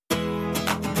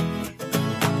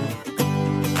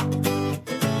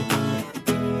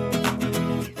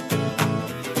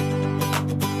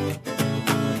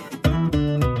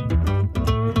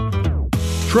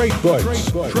Trade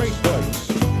Bites,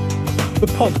 the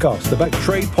podcast about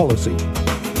trade policy.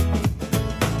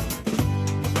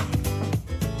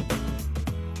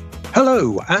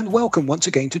 Hello and welcome once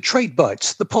again to Trade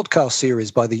Bites, the podcast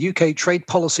series by the UK Trade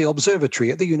Policy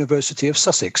Observatory at the University of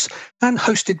Sussex and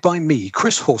hosted by me,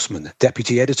 Chris Horseman,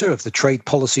 Deputy Editor of the Trade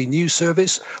Policy News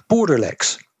Service,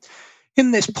 Borderlex.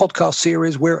 In this podcast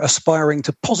series, we're aspiring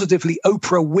to positively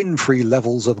Oprah Winfrey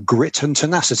levels of grit and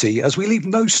tenacity as we leave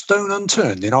no stone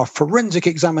unturned in our forensic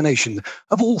examination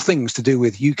of all things to do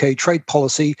with UK trade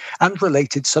policy and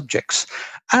related subjects.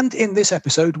 And in this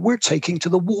episode, we're taking to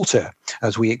the water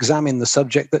as we examine the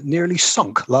subject that nearly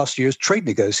sunk last year's trade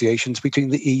negotiations between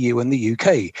the EU and the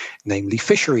UK, namely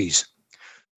fisheries.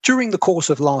 During the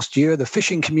course of last year, the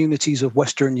fishing communities of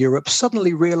Western Europe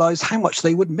suddenly realised how much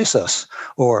they would miss us,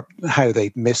 or how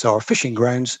they'd miss our fishing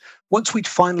grounds, once we'd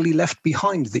finally left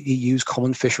behind the EU's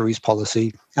common fisheries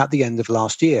policy at the end of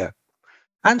last year.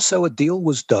 And so a deal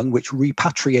was done which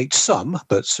repatriates some,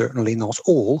 but certainly not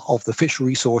all, of the fish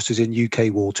resources in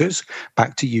UK waters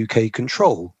back to UK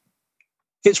control.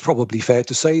 It's probably fair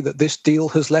to say that this deal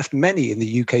has left many in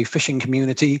the UK fishing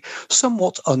community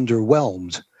somewhat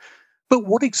underwhelmed. But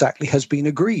what exactly has been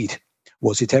agreed?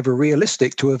 Was it ever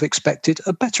realistic to have expected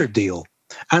a better deal?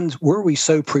 And were we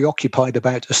so preoccupied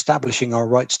about establishing our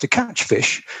rights to catch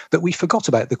fish that we forgot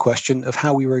about the question of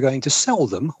how we were going to sell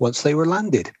them once they were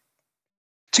landed?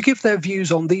 To give their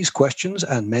views on these questions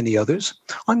and many others,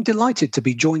 I'm delighted to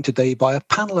be joined today by a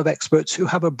panel of experts who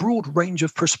have a broad range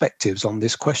of perspectives on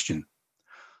this question.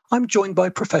 I'm joined by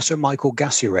Professor Michael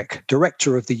Gasiorek,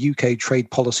 Director of the UK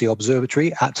Trade Policy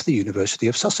Observatory at the University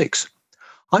of Sussex.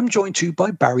 I'm joined too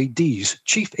by Barry Dees,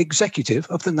 Chief Executive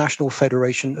of the National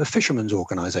Federation of Fishermen's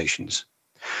Organisations.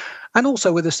 And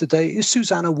also with us today is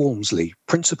Susanna Walmsley,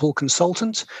 Principal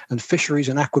Consultant and Fisheries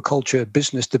and Aquaculture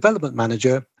Business Development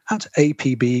Manager at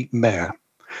APB Maer.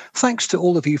 Thanks to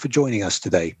all of you for joining us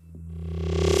today.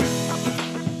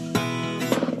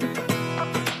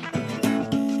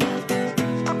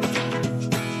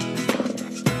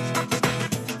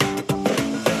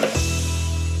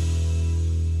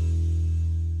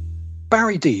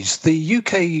 Barry Dees, the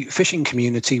UK fishing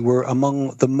community were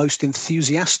among the most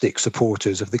enthusiastic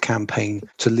supporters of the campaign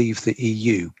to leave the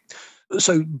EU.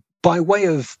 So, by way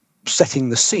of setting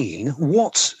the scene,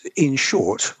 what, in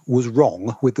short, was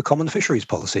wrong with the common fisheries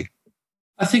policy?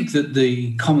 I think that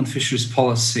the common fisheries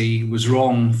policy was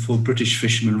wrong for British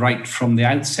fishermen right from the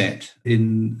outset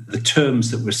in the terms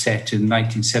that were set in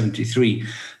 1973.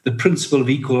 The principle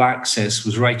of equal access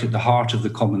was right at the heart of the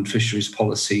common fisheries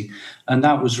policy, and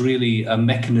that was really a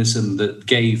mechanism that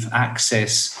gave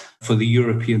access for the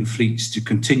European fleets to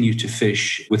continue to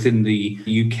fish within the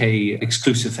UK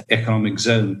exclusive economic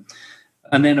zone.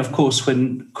 And then, of course,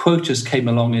 when quotas came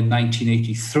along in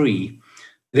 1983,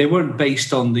 they weren't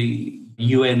based on the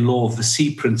UN law of the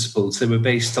sea principles. They were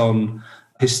based on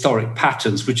historic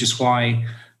patterns, which is why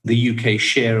the UK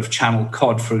share of channel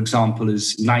cod, for example,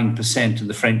 is 9% and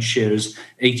the French share is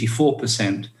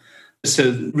 84%.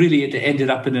 So really it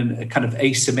ended up in a kind of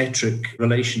asymmetric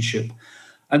relationship.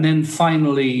 And then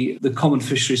finally, the common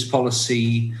fisheries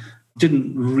policy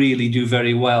didn't really do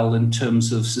very well in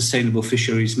terms of sustainable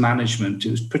fisheries management.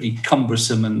 It was pretty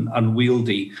cumbersome and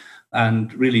unwieldy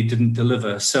and really didn't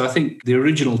deliver. So I think the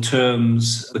original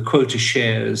terms, the quota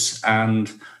shares and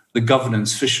the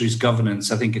governance, fisheries governance,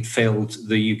 I think it failed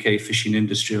the UK fishing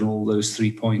industry on all those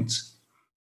 3 points.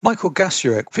 Michael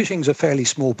Gasiorek, fishing is a fairly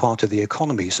small part of the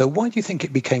economy, so why do you think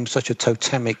it became such a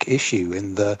totemic issue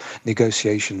in the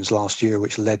negotiations last year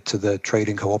which led to the trade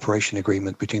and cooperation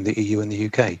agreement between the EU and the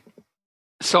UK?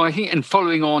 So I think, and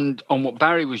following on what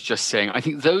Barry was just saying, I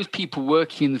think those people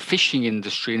working in the fishing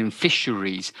industry and in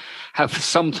fisheries have for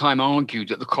some time argued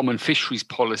that the common fisheries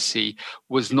policy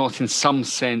was not in some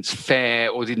sense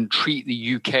fair or didn't treat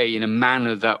the UK in a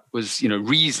manner that was,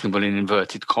 reasonable in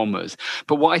inverted commas.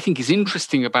 But what I think is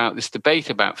interesting about this debate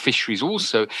about fisheries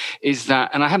also is that,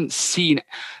 and I haven't seen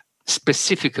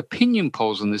specific opinion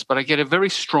polls on this, but I get a very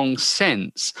strong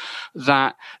sense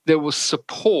that there was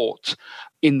support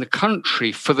in the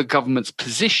country for the government's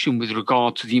position with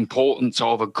regard to the importance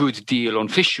of a good deal on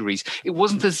fisheries. It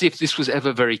wasn't as if this was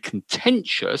ever very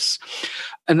contentious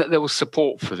and that there was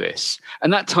support for this.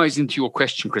 And that ties into your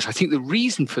question, Chris. I think the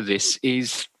reason for this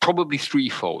is probably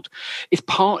threefold. It's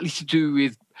partly to do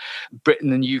with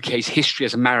Britain and the UK's history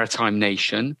as a maritime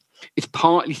nation. It's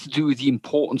partly to do with the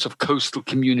importance of coastal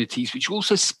communities, which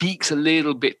also speaks a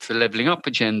little bit to the levelling up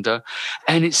agenda.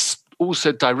 And it's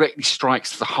also directly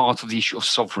strikes to the heart of the issue of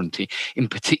sovereignty. In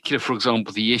particular, for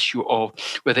example, the issue of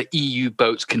whether EU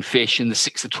boats can fish in the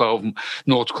 6 to 12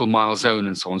 nautical mile zone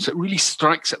and so on. So it really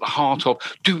strikes at the heart of,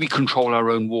 do we control our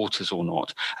own waters or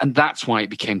not? And that's why it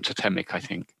became totemic, I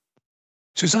think.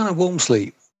 Susanna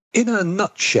Walmsley, in a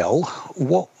nutshell,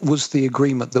 what was the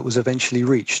agreement that was eventually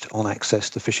reached on access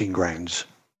to fishing grounds?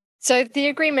 So the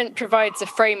agreement provides a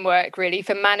framework, really,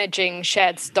 for managing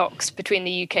shared stocks between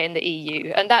the UK and the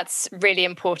EU. And that's really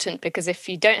important because if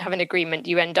you don't have an agreement,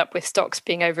 you end up with stocks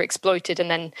being overexploited and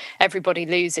then everybody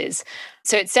loses.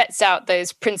 So it sets out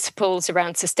those principles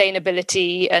around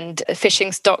sustainability and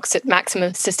fishing stocks at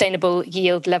maximum sustainable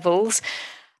yield levels.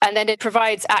 And then it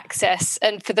provides access.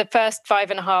 And for the first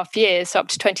 5.5 years, so up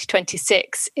to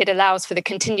 2026, it allows for the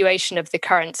continuation of the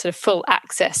current sort of full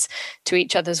access to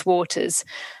each other's waters.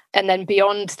 And then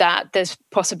beyond that, there's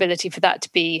possibility for that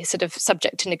to be sort of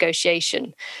subject to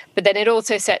negotiation. But then it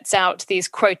also sets out these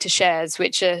quota shares,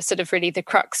 which are sort of really the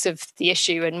crux of the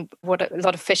issue and what a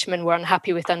lot of fishermen were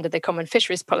unhappy with under the Common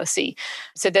Fisheries Policy.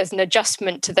 So there's an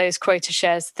adjustment to those quota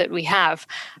shares that we have,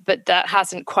 but that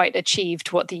hasn't quite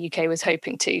achieved what the UK was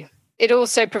hoping to. It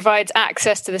also provides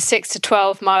access to the 6 to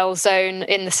 12 mile zone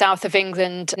in the south of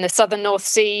England and the southern North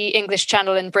Sea, English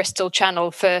Channel and Bristol Channel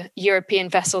for European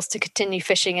vessels to continue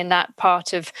fishing in that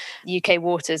part of UK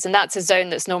waters. And that's a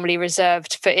zone that's normally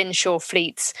reserved for inshore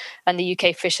fleets and the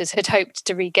UK fishers had hoped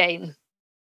to regain.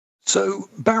 So,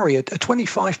 Barry, a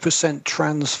 25%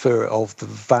 transfer of the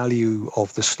value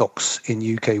of the stocks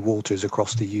in UK waters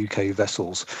across the UK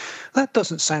vessels, that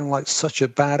doesn't sound like such a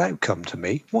bad outcome to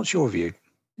me. What's your view?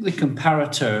 The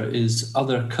comparator is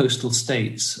other coastal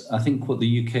states. I think what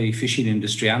the UK fishing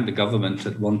industry and the government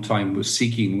at one time was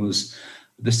seeking was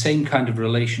the same kind of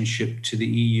relationship to the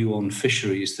EU on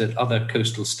fisheries that other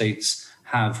coastal states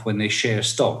have when they share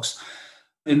stocks.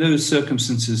 In those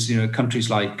circumstances,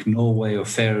 countries like Norway or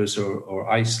Faroes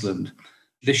or Iceland,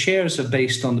 the shares are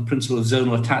based on the principle of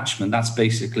zonal attachment. That's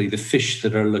basically the fish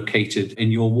that are located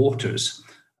in your waters.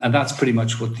 And that's pretty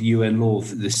much what the UN law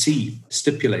of the sea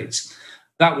stipulates.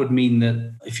 That would mean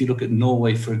that if you look at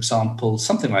Norway, for example,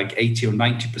 something like 80 or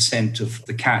 90% of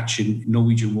the catch in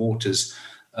Norwegian waters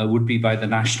would be by the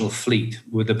national fleet,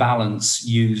 with the balance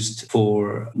used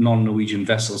for non-Norwegian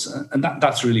vessels. And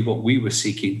that's really what we were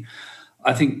seeking.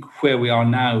 I think where we are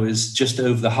now is just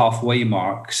over the halfway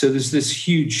mark. So there's this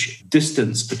huge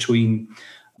distance between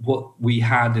what we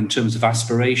had in terms of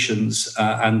aspirations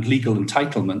and legal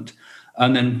entitlement,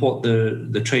 and then what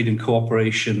the trade and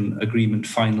cooperation agreement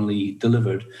finally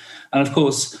delivered. And of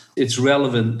course, it's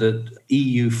relevant that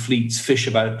EU fleets fish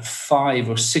about 5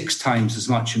 or 6 times as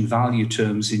much in value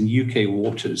terms in UK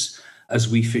waters as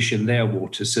we fish in their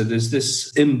waters. So there's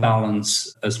this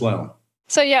imbalance as well.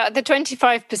 So yeah, the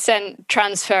 25%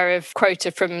 transfer of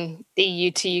quota from the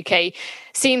EU to UK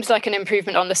seems like an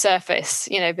improvement on the surface.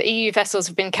 But EU vessels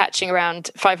have been catching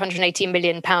around £580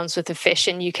 million worth of fish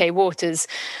in UK waters.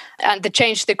 And the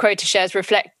change to the quota shares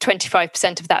reflect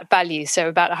 25% of that value. So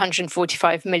about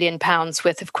 £145 million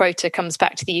worth of quota comes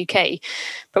back to the UK.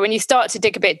 But when you start to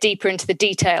dig a bit deeper into the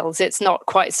details, it's not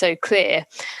quite so clear.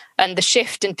 And the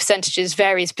shift in percentages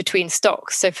varies between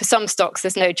stocks. So for some stocks,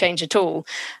 there's no change at all.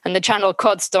 And the channel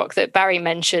cod stock that Barry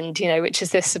mentioned, which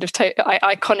is this sort of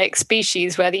iconic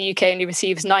species where the UK only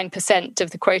receives 9%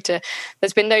 of the quota,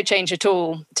 there's been no change at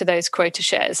all to those quota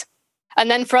shares.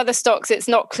 And then for other stocks, it's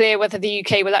not clear whether the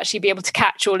UK will actually be able to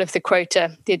catch all of the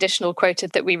quota, the additional quota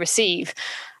that we receive.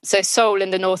 So sole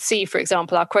in the North Sea, for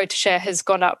example, our quota share has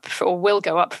gone up or will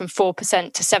go up from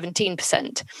 4% to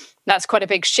 17%. That's quite a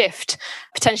big shift,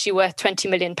 potentially worth £20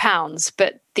 million.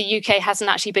 But the UK hasn't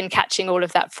actually been catching all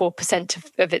of that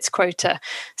 4% of its quota.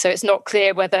 So it's not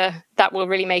clear whether that will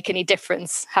really make any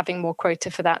difference, having more quota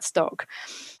for that stock.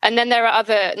 And then there are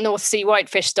other North Sea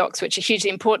whitefish stocks, which are hugely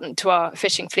important to our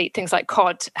fishing fleet, things like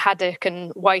cod, haddock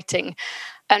and whiting.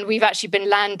 And we've actually been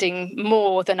landing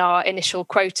more than our initial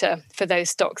quota for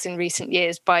those stocks in recent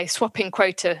years by swapping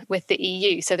quota with the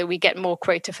EU so that we get more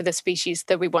quota for the species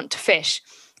that we want to fish.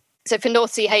 So for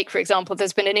North Sea hake, for example,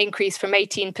 there's been an increase from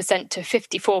 18% to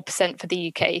 54% for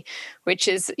the UK, which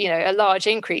is, a large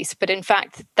increase. But in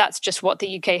fact, that's just what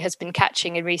the UK has been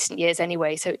catching in recent years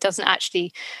anyway. So it doesn't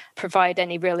actually provide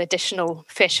any real additional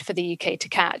fish for the UK to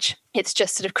catch. It's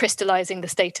just sort of crystallising the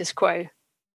status quo.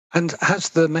 And has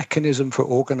the mechanism for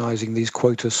organising these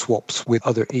quota swaps with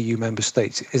other EU member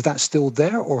states, is that still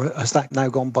there or has that now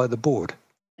gone by the board?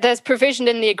 There's provision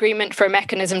in the agreement for a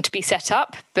mechanism to be set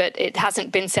up, but it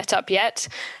hasn't been set up yet.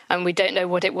 And we don't know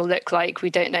what it will look like.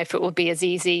 We don't know if it will be as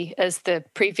easy as the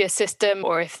previous system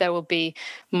or if there will be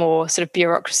more sort of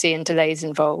bureaucracy and delays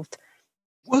involved.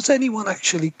 Was anyone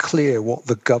actually clear what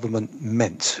the government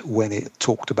meant when it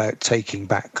talked about taking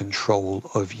back control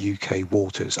of UK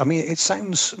waters? I mean, it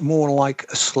sounds more like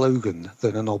a slogan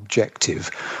than an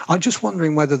objective. I'm just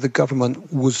wondering whether the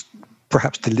government was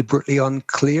perhaps deliberately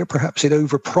unclear, perhaps it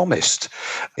overpromised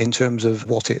in terms of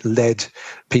what it led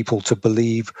people to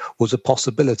believe was a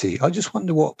possibility. I just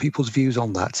wonder what people's views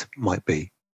on that might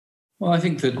be. Well, I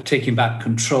think that taking back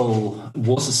control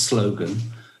was a slogan,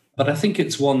 but I think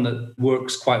it's one that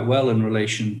works quite well in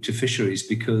relation to fisheries,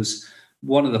 because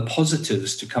one of the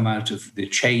positives to come out of the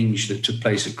change that took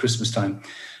place at Christmas time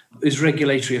is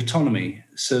regulatory autonomy.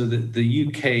 So that the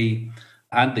UK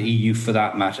and the EU, for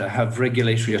that matter, have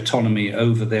regulatory autonomy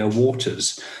over their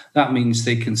waters. That means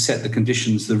they can set the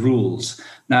conditions, the rules.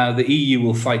 Now, the EU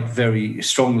will fight very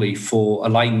strongly for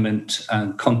alignment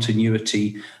and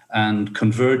continuity and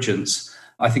convergence.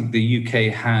 I think the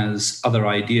UK has other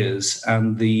ideas,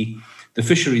 and the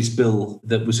fisheries bill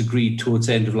that was agreed towards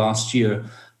the end of last year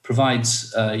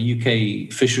provides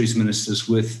UK fisheries ministers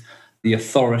with the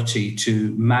authority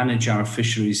to manage our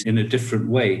fisheries in a different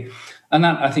way. And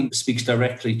that, I think, speaks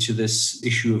directly to this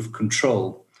issue of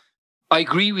control. I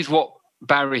agree with what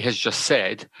Barry has just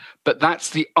said, but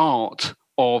that's the art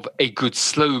of a good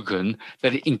slogan,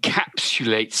 that it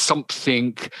encapsulates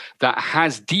something that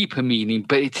has deeper meaning,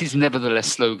 but it is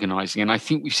nevertheless sloganizing. And I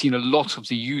think we've seen a lot of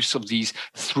the use of these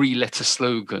three-letter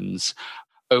slogans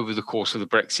over the course of the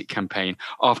Brexit campaign.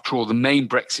 After all, the main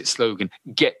Brexit slogan,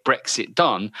 "Get Brexit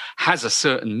Done," has a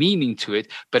certain meaning to it,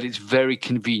 but it's very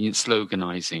convenient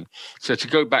sloganizing. So to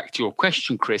go back to your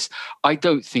question, Chris, I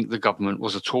don't think the government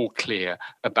was at all clear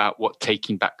about what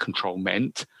taking back control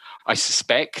meant. I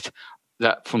suspect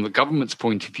that from the government's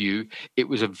point of view, it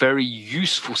was a very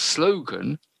useful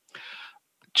slogan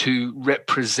to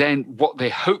represent what they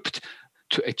hoped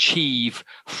to achieve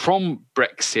from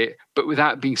Brexit, but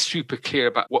without being super clear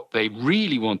about what they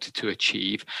really wanted to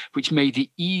achieve, which made it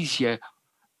easier,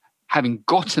 having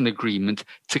got an agreement,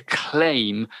 to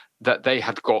claim that they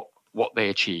had got what they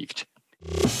achieved.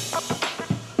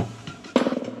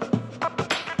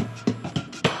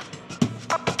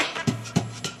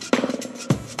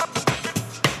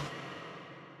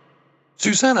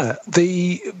 Susanna,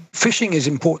 the fishing is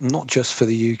important not just for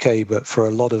the UK, but for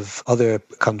a lot of other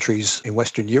countries in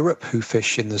Western Europe who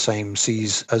fish in the same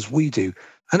seas as we do.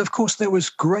 And of course, there was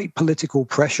great political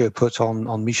pressure put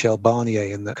on Michel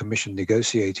Barnier and the Commission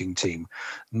negotiating team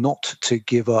not to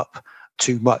give up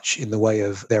too much in the way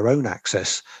of their own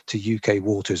access to UK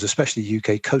waters, especially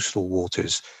UK coastal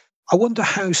waters. I wonder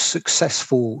how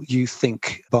successful you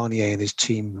think Barnier and his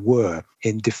team were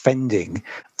in defending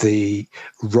the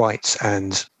rights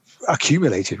and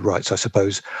accumulated rights, I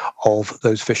suppose, of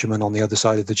those fishermen on the other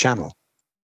side of the channel.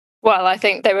 Well, I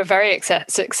think they were very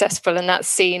successful, and that's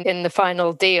seen in the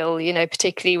final deal,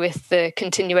 particularly with the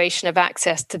continuation of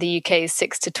access to the UK's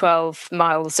 6 to 12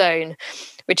 mile zone,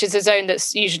 which is a zone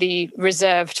that's usually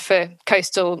reserved for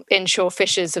coastal inshore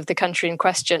fishers of the country in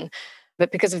question.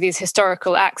 But because of these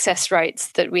historical access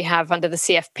rights that we have under the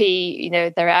CFP,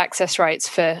 there are access rights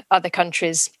for other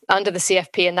countries under the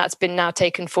CFP, and that's been now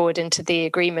taken forward into the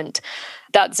agreement.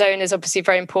 That zone is obviously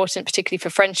very important, particularly for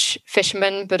French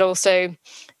fishermen, but also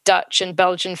Dutch and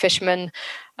Belgian fishermen.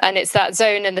 And it's that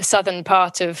zone in the southern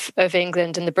part of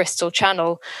England and the Bristol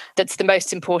Channel that's the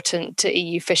most important to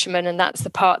EU fishermen, and that's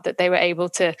the part that they were able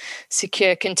to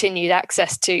secure continued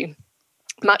access to,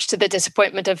 much to the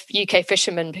disappointment of UK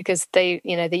fishermen, because the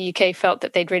UK felt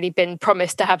that they'd really been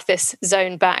promised to have this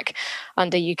zone back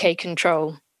under UK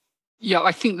control. Yeah,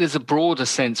 I think there's a broader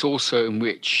sense also in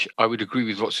which I would agree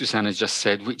with what Susanna just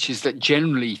said, which is that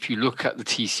generally, if you look at the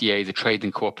TCA, the Trade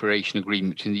and Cooperation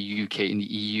Agreement between the UK and the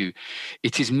EU,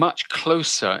 it is much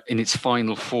closer in its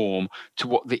final form to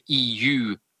what the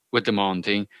EU were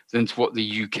demanding than to what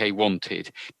the UK wanted,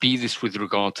 be this with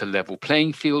regard to level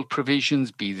playing field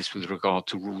provisions, be this with regard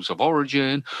to rules of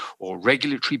origin or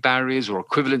regulatory barriers or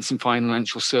equivalence in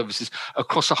financial services.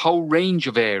 Across a whole range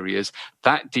of areas,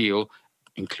 that deal,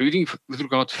 including with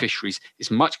regard to fisheries, is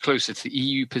much closer to the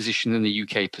EU position than the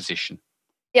UK position.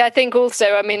 Yeah, I think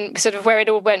also, sort of where it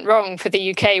all went wrong for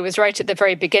the UK was right at the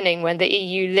very beginning, when the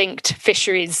EU linked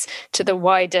fisheries to the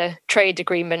wider trade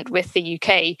agreement with the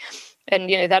UK. And,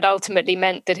 that ultimately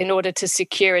meant that in order to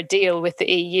secure a deal with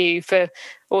the EU for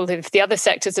all of the other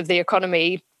sectors of the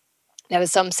economy, there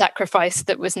was some sacrifice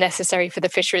that was necessary for the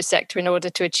fisheries sector in order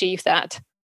to achieve that.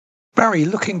 Barry,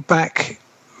 looking back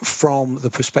from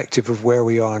the perspective of where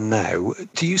we are now,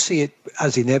 do you see it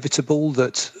as inevitable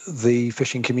that the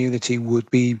fishing community would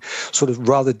be sort of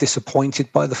rather disappointed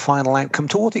by the final outcome?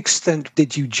 To what extent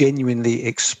did you genuinely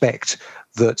expect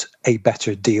that a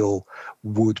better deal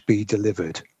would be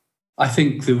delivered? I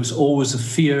think there was always a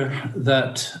fear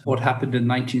that what happened in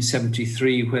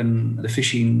 1973 when the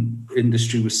fishing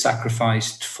industry was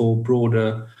sacrificed for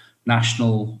broader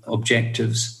national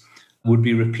objectives would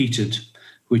be repeated,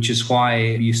 which is why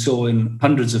you saw in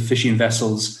hundreds of fishing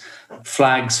vessels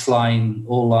flags flying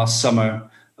all last summer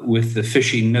with the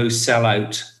fishing no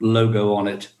sellout logo on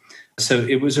it. So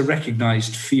it was a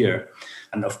recognized fear.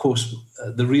 And of course,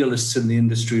 the realists in the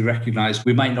industry recognized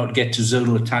we might not get to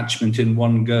zonal attachment in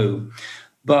one go.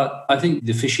 But I think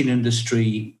the fishing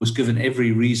industry was given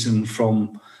every reason,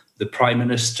 from the Prime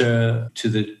Minister to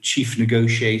the chief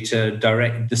negotiator,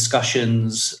 direct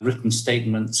discussions, written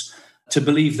statements, to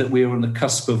believe that we were on the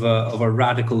cusp of a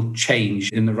radical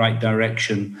change in the right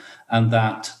direction, and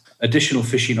that additional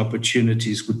fishing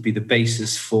opportunities would be the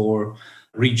basis for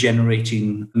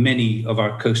regenerating many of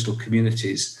our coastal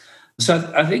communities.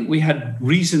 So I think we had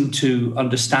reason to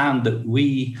understand that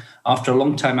we, after a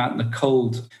long time out in the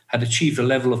cold, had achieved a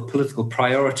level of political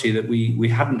priority that we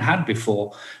hadn't had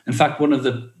before. In fact, one of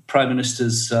the Prime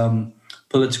Minister's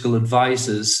political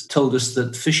advisors told us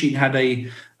that fishing had a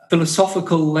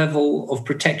philosophical level of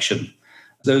protection.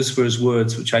 Those were his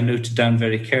words, which I noted down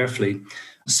very carefully.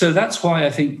 So that's why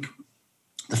I think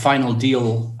the final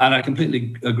deal, and I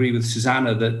completely agree with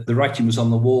Susanna that the writing was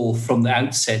on the wall from the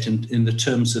outset in the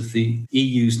terms of the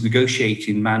EU's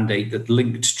negotiating mandate that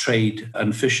linked trade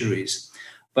and fisheries.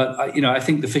 But I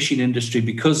think the fishing industry,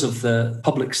 because of the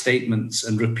public statements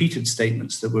and repeated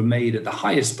statements that were made at the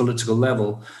highest political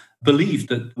level, believed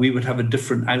that we would have a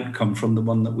different outcome from the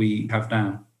one that we have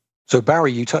now. So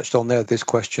Barry, you touched on there this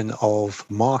question of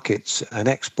markets and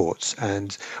exports,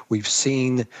 and we've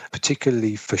seen,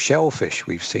 particularly for shellfish,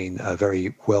 we've seen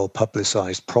very well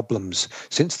publicised problems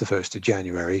since the 1st of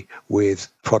January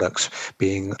with products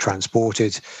being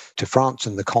transported to France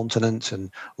and the continent,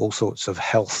 and all sorts of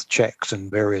health checks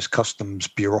and various customs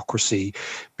bureaucracy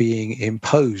being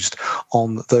imposed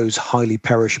on those highly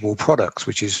perishable products,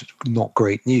 which is not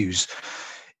great news.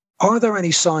 Are there any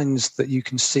signs that you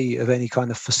can see of any kind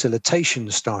of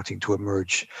facilitation starting to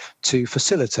emerge to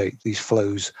facilitate these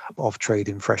flows of trade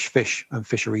in fresh fish and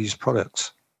fisheries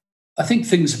products? I think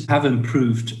things have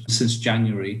improved since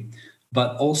January,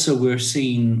 but also we're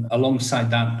seeing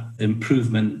alongside that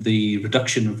improvement the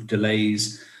reduction of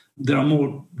delays. There are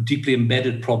more deeply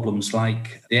embedded problems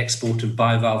like the export of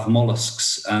bivalve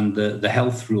mollusks and the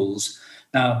health rules.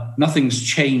 Now, nothing's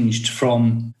changed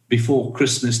from before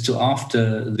Christmas to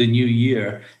after the new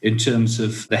year in terms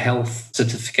of the health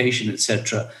certification,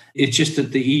 etc. It's just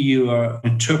that the EU are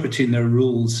interpreting their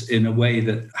rules in a way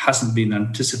that hasn't been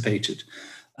anticipated.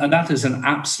 And that is an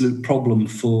absolute problem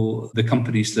for the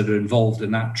companies that are involved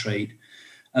in that trade.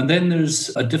 And then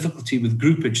there's a difficulty with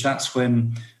groupage. That's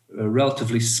when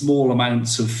relatively small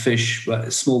amounts of fish,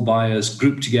 small buyers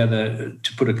group together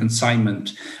to put a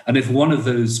consignment. And if one of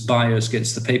those buyers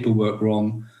gets the paperwork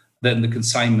wrong, then the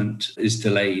consignment is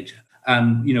delayed.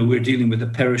 And, we're dealing with a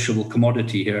perishable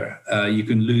commodity here. You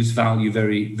can lose value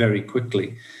very, very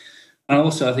quickly. And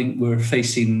also, I think we're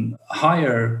facing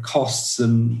higher costs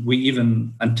than we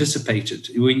even anticipated.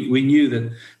 We knew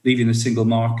that leaving the single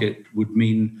market would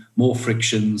mean more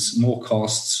frictions, more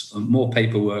costs, more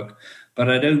paperwork. But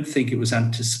I don't think it was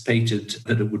anticipated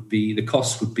that the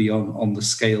cost would be on the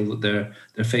scale that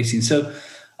they're facing. So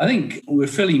I think we're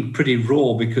feeling pretty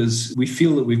raw because we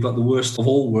feel that we've got the worst of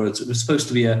all worlds. It was supposed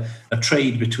to be a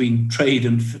trade between trade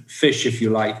and fish, if you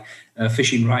like,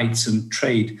 fishing rights and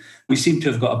trade. We seem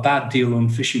to have got a bad deal on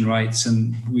fishing rights,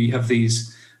 and we have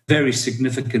these very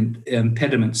significant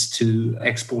impediments to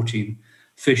exporting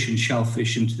fish and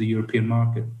shellfish into the European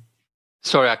market.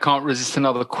 Sorry, I can't resist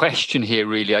another question here,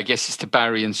 really. I guess it's to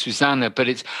Barry and Susanna, but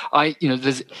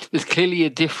there's clearly a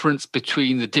difference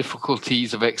between the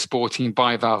difficulties of exporting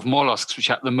bivalve mollusks, which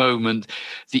at the moment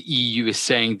the EU is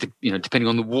saying, depending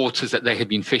on the waters that they have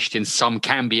been fished in, some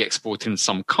can be exported and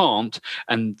some can't.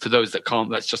 And for those that can't,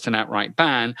 that's just an outright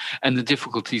ban. And the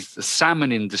difficulties the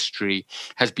salmon industry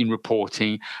has been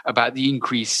reporting about the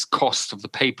increased cost of the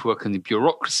paperwork and the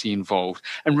bureaucracy involved.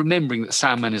 And remembering that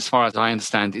salmon, as far as I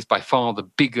understand, is by far the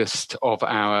biggest of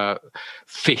our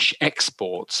fish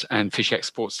exports and fish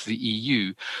exports to the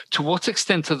EU. To what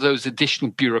extent are those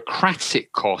additional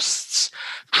bureaucratic costs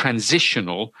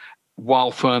transitional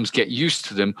while firms get used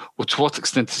to them, or to what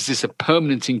extent is this a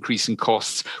permanent increase in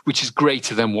costs which is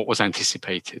greater than what was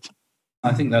anticipated?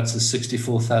 I think that's a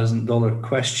 $64,000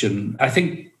 question. I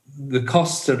think the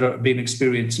costs that are being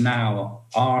experienced now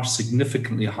are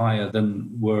significantly higher than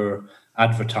were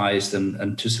advertised and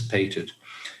anticipated.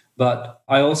 But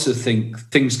I also think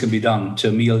things can be done to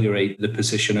ameliorate the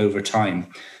position over time.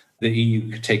 the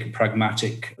EU could take a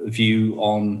pragmatic view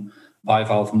on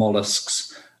bivalve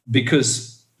mollusks,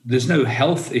 because there's no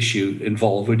health issue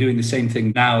involved. We're doing the same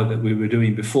thing now that we were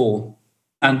doing before.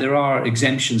 And there are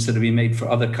exemptions that have been made for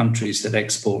other countries that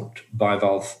export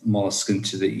bivalve mollusks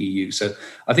into the EU. So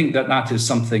I think that is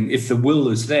something, if the will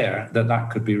is there, that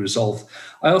could be resolved.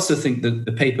 I also think that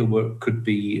the paperwork could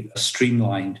be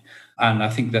streamlined, and I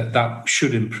think that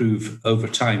should improve over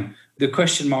time. The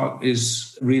question mark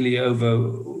is really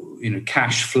over,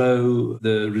 cash flow,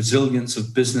 the resilience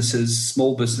of businesses,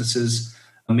 small businesses,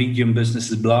 medium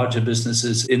businesses, larger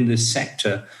businesses in this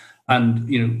sector.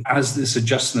 And, as this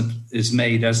adjustment is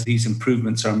made, as these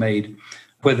improvements are made,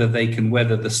 whether they can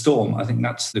weather the storm, I think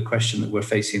that's the question that we're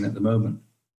facing at the moment.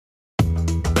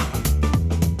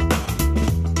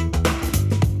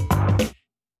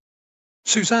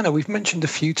 Susanna, we've mentioned a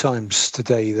few times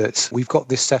today that we've got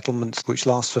this settlement which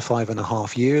lasts for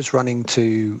 5.5 years, running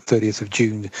to 30th of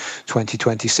June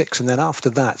 2026. And then after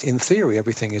that, in theory,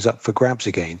 everything is up for grabs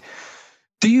again.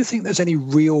 Do you think there's any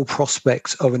real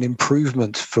prospect of an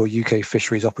improvement for UK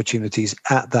fisheries opportunities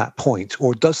at that point?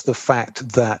 Or does the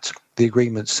fact that the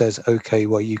agreement says, OK,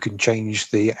 well, you can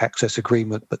change the access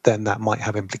agreement, but then that might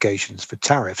have implications for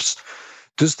tariffs,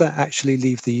 does that actually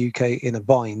leave the UK in a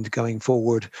bind going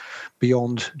forward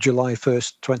beyond July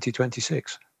 1st,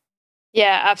 2026?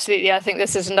 Yeah, absolutely. I think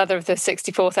this is another of the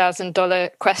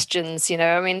 $64,000 questions.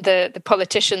 The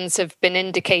politicians have been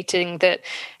indicating that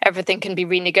everything can be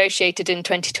renegotiated in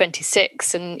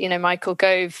 2026. And, Michael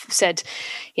Gove said,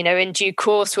 in due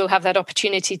course, we'll have that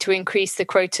opportunity to increase the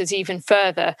quotas even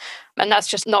further. And that's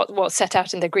just not what's set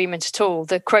out in the agreement at all.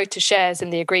 The quota shares in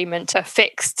the agreement are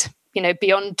fixed.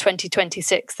 Beyond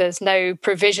 2026, there's no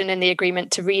provision in the agreement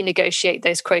to renegotiate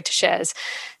those quota shares.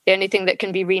 The only thing that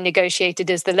can be renegotiated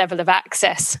is the level of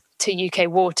access to UK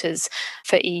waters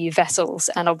for EU vessels.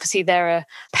 And obviously there are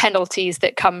penalties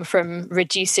that come from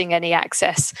reducing any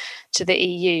access to the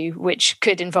EU, which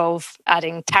could involve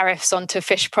adding tariffs onto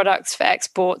fish products for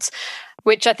exports,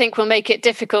 which I think will make it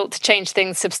difficult to change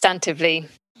things substantively.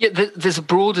 Yeah, there's a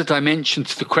broader dimension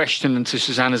to the question and to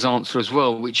Susanna's answer as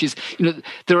well, which is,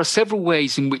 there are several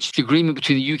ways in which the agreement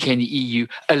between the UK and the EU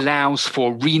allows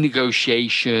for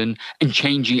renegotiation and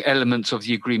changing elements of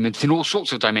the agreement in all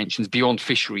sorts of dimensions beyond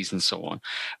fisheries and so on.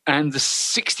 And the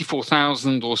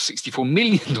 $64,000 or $64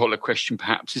 million question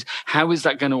perhaps is, how is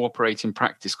that going to operate in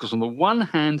practice? Because on the one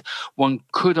hand, one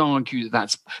could argue that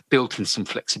that's built in some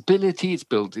flexibility, it's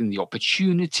built in the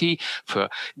opportunity for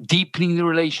deepening the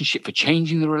relationship, for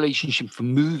changing the relationship, for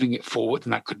moving it forward,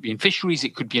 and that could be in fisheries,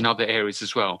 it could be in other areas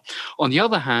as well. On the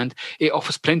other hand, it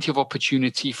offers plenty of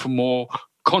opportunity for more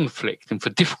conflict and for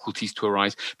difficulties to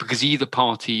arise because either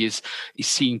party is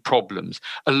seeing problems.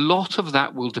 A lot of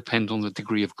that will depend on the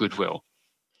degree of goodwill.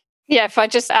 Yeah, if I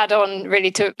just add on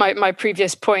really to my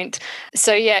previous point.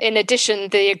 So in addition,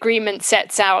 the agreement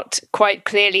sets out quite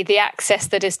clearly the access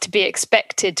that is to be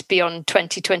expected beyond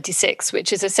 2026,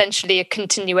 which is essentially a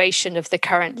continuation of the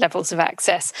current levels of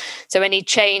access. So any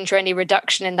change or any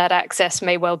reduction in that access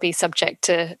may well be subject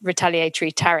to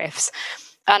retaliatory tariffs.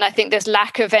 And I think this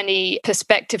lack of any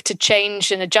perspective to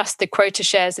change and adjust the quota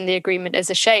shares in the agreement is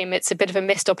a shame. It's a bit of a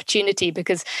missed opportunity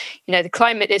because, the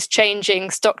climate is changing,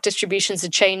 stock distributions are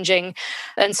changing.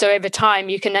 And so over time,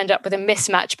 you can end up with a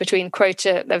mismatch between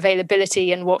quota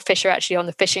availability and what fish are actually on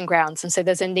the fishing grounds. And so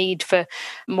there's a need for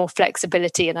more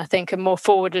flexibility. And I think a more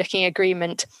forward-looking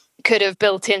agreement could have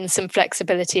built in some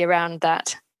flexibility around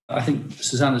that. I think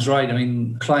Susanna's right.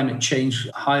 Climate change,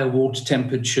 higher water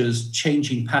temperatures,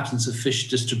 changing patterns of fish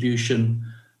distribution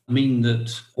mean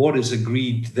that what is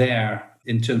agreed there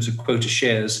in terms of quota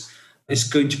shares is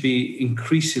going to be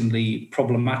increasingly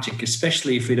problematic,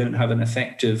 especially if we don't have an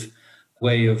effective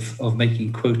way of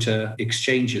making quota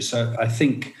exchanges. So I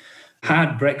think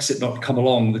had Brexit not come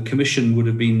along, the Commission would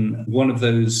have been one of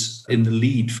those in the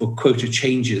lead for quota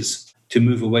changes to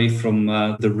move away from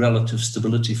the relative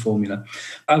stability formula.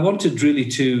 I wanted really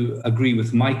to agree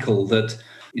with Michael that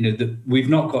that we've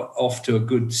not got off to a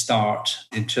good start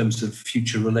in terms of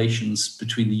future relations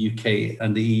between the UK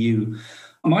and the EU.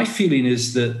 My feeling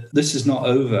is that this is not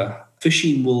over.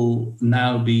 Fishing will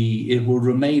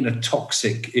remain a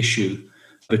toxic issue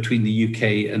between the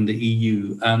UK and the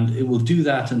EU, and it will do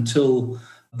that until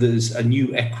there's a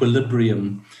new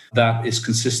equilibrium that is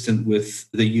consistent with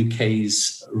the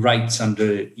UK's rights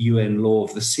under UN law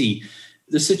of the sea.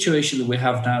 The situation that we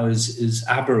have now is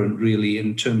aberrant, really,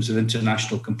 in terms of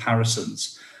international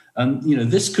comparisons. And,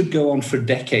 this could go on for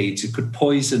decades. It could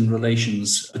poison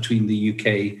relations between the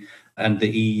UK and the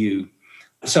EU.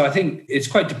 So I think it's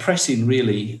quite depressing,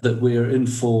 really, that we're in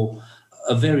for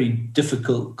a very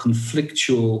difficult,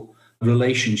 conflictual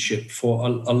relationship for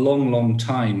a long, long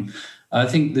time. I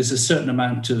think there's a certain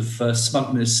amount of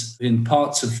smugness in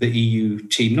parts of the EU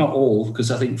team, not all,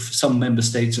 because I think some member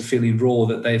states are feeling raw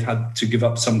that they've had to give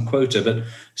up some quota, but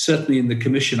certainly in the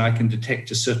Commission I can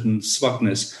detect a certain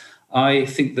smugness. I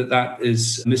think that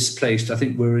is misplaced. I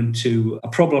think we're into a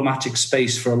problematic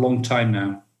space for a long time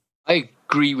now. I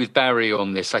agree with Barry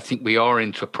on this. I think we are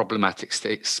into a problematic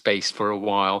space for a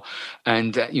while.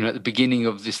 And, at the beginning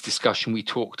of this discussion, we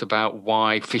talked about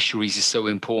why fisheries is so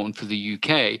important for the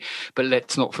UK. But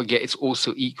let's not forget, it's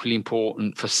also equally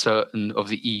important for certain of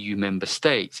the EU member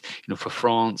states. For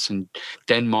France and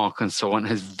Denmark and so on,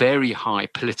 has very high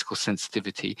political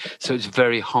sensitivity. So it's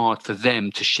very hard for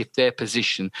them to shift their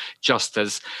position, just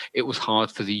as it was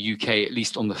hard for the UK, at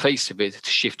least on the face of it, to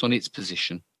shift on its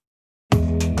position.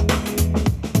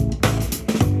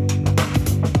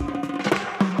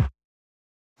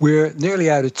 We're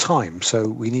nearly out of time, so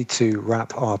we need to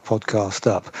wrap our podcast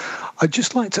up. I'd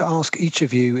just like to ask each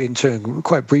of you in turn,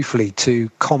 quite briefly, to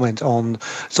comment on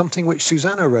something which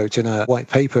Susanna wrote in a white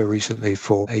paper recently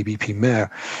for ABP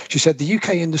Mayor. She said the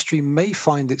UK industry may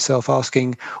find itself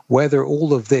asking whether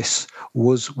all of this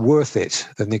was worth it,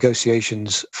 the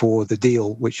negotiations for the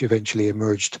deal which eventually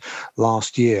emerged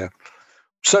last year.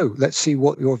 So let's see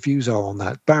what your views are on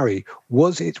that. Barry,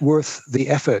 was it worth the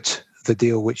effort, the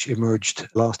deal which emerged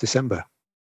last December?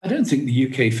 I don't think the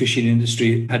UK fishing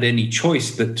industry had any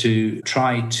choice but to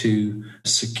try to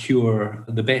secure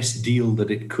the best deal that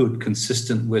it could,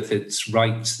 consistent with its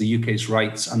rights, the UK's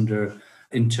rights under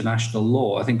international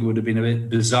law. I think it would have been a bit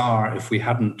bizarre if we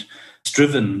hadn't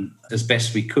striven as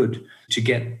best we could to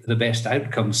get the best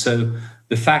outcome. So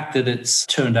the fact that it's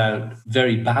turned out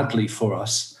very badly for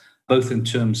us, both in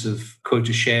terms of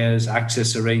quota shares,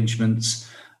 access arrangements,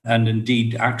 and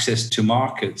indeed access to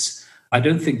markets, I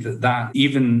don't think that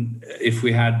even if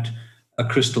we had a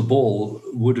crystal ball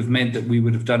would have meant that we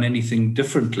would have done anything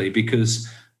differently, because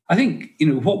I think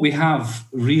what we have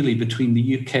really between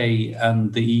the UK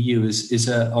and the EU is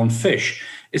on fish.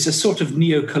 It's a sort of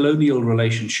neo-colonial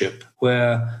relationship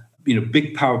where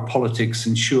big power politics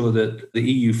ensure that the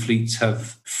EU fleets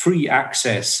have free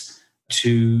access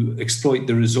to exploit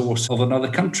the resource of another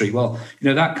country. Well,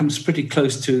 that comes pretty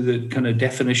close to the kind of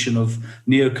definition of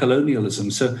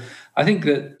neo-colonialism. So I think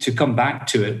that, to come back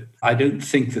to it, I don't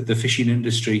think that the fishing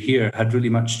industry here had really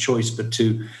much choice but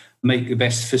to make the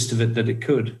best fist of it that it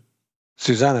could.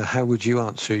 Susanna, how would you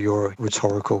answer your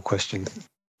rhetorical question?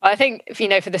 I think,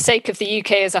 for the sake of the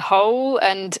UK as a whole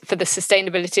and for the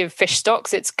sustainability of fish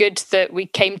stocks, it's good that we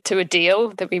came to a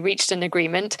deal, that we reached an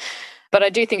agreement. But I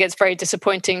do think it's very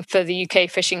disappointing for the UK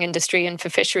fishing industry and for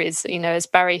fisheries. As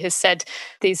Barry has said,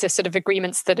 these are sort of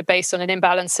agreements that are based on an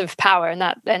imbalance of power. And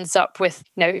that ends up with,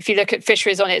 if you look at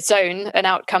fisheries on its own, an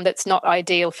outcome that's not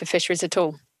ideal for fisheries at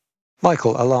all.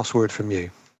 Michael, a last word from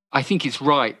you. I think it's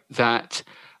right that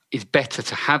it's better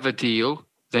to have a deal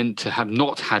than to have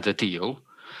not had a deal.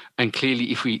 And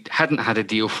clearly, if we hadn't had a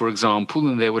deal, for example,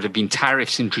 then there would have been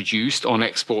tariffs introduced on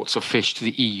exports of fish to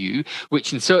the EU,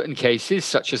 which in certain cases,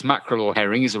 such as mackerel or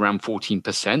herring, is around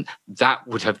 14%. That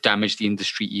would have damaged the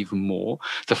industry even more.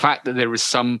 The fact that there is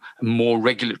some more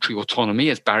regulatory autonomy,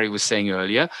 as Barry was saying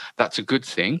earlier, that's a good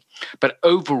thing. But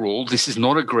overall, this is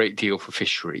not a great deal for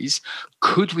fisheries.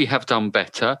 Could we have done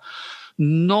better?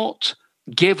 Not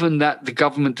given that the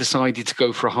government decided to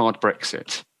go for a hard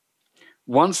Brexit.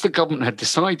 Once the government had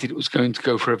decided it was going to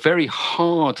go for a very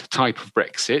hard type of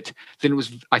Brexit, then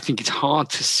I think it's hard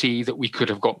to see that we could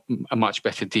have got a much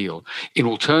better deal. In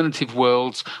alternative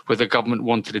worlds, where the government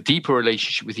wanted a deeper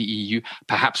relationship with the EU,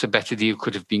 perhaps a better deal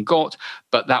could have been got,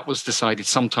 but that was decided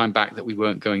some time back that we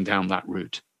weren't going down that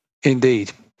route.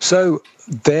 Indeed. So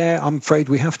there, I'm afraid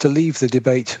we have to leave the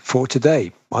debate for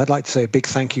today. I'd like to say a big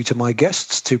thank you to my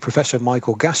guests, to Professor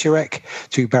Michael Gasiorek,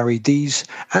 to Barry Dees,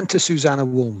 and to Susanna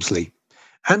Walmsley.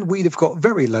 And we'd have got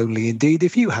very lonely indeed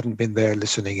if you hadn't been there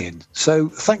listening in. So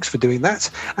thanks for doing that.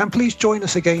 And please join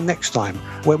us again next time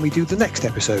when we do the next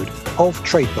episode of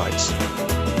Trade Bites.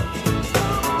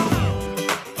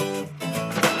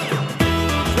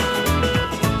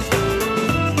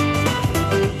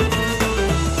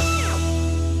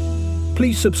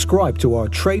 Please subscribe to our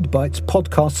Trade Bites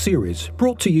podcast series,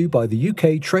 brought to you by the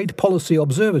UK Trade Policy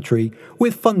Observatory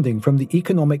with funding from the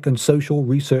Economic and Social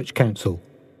Research Council.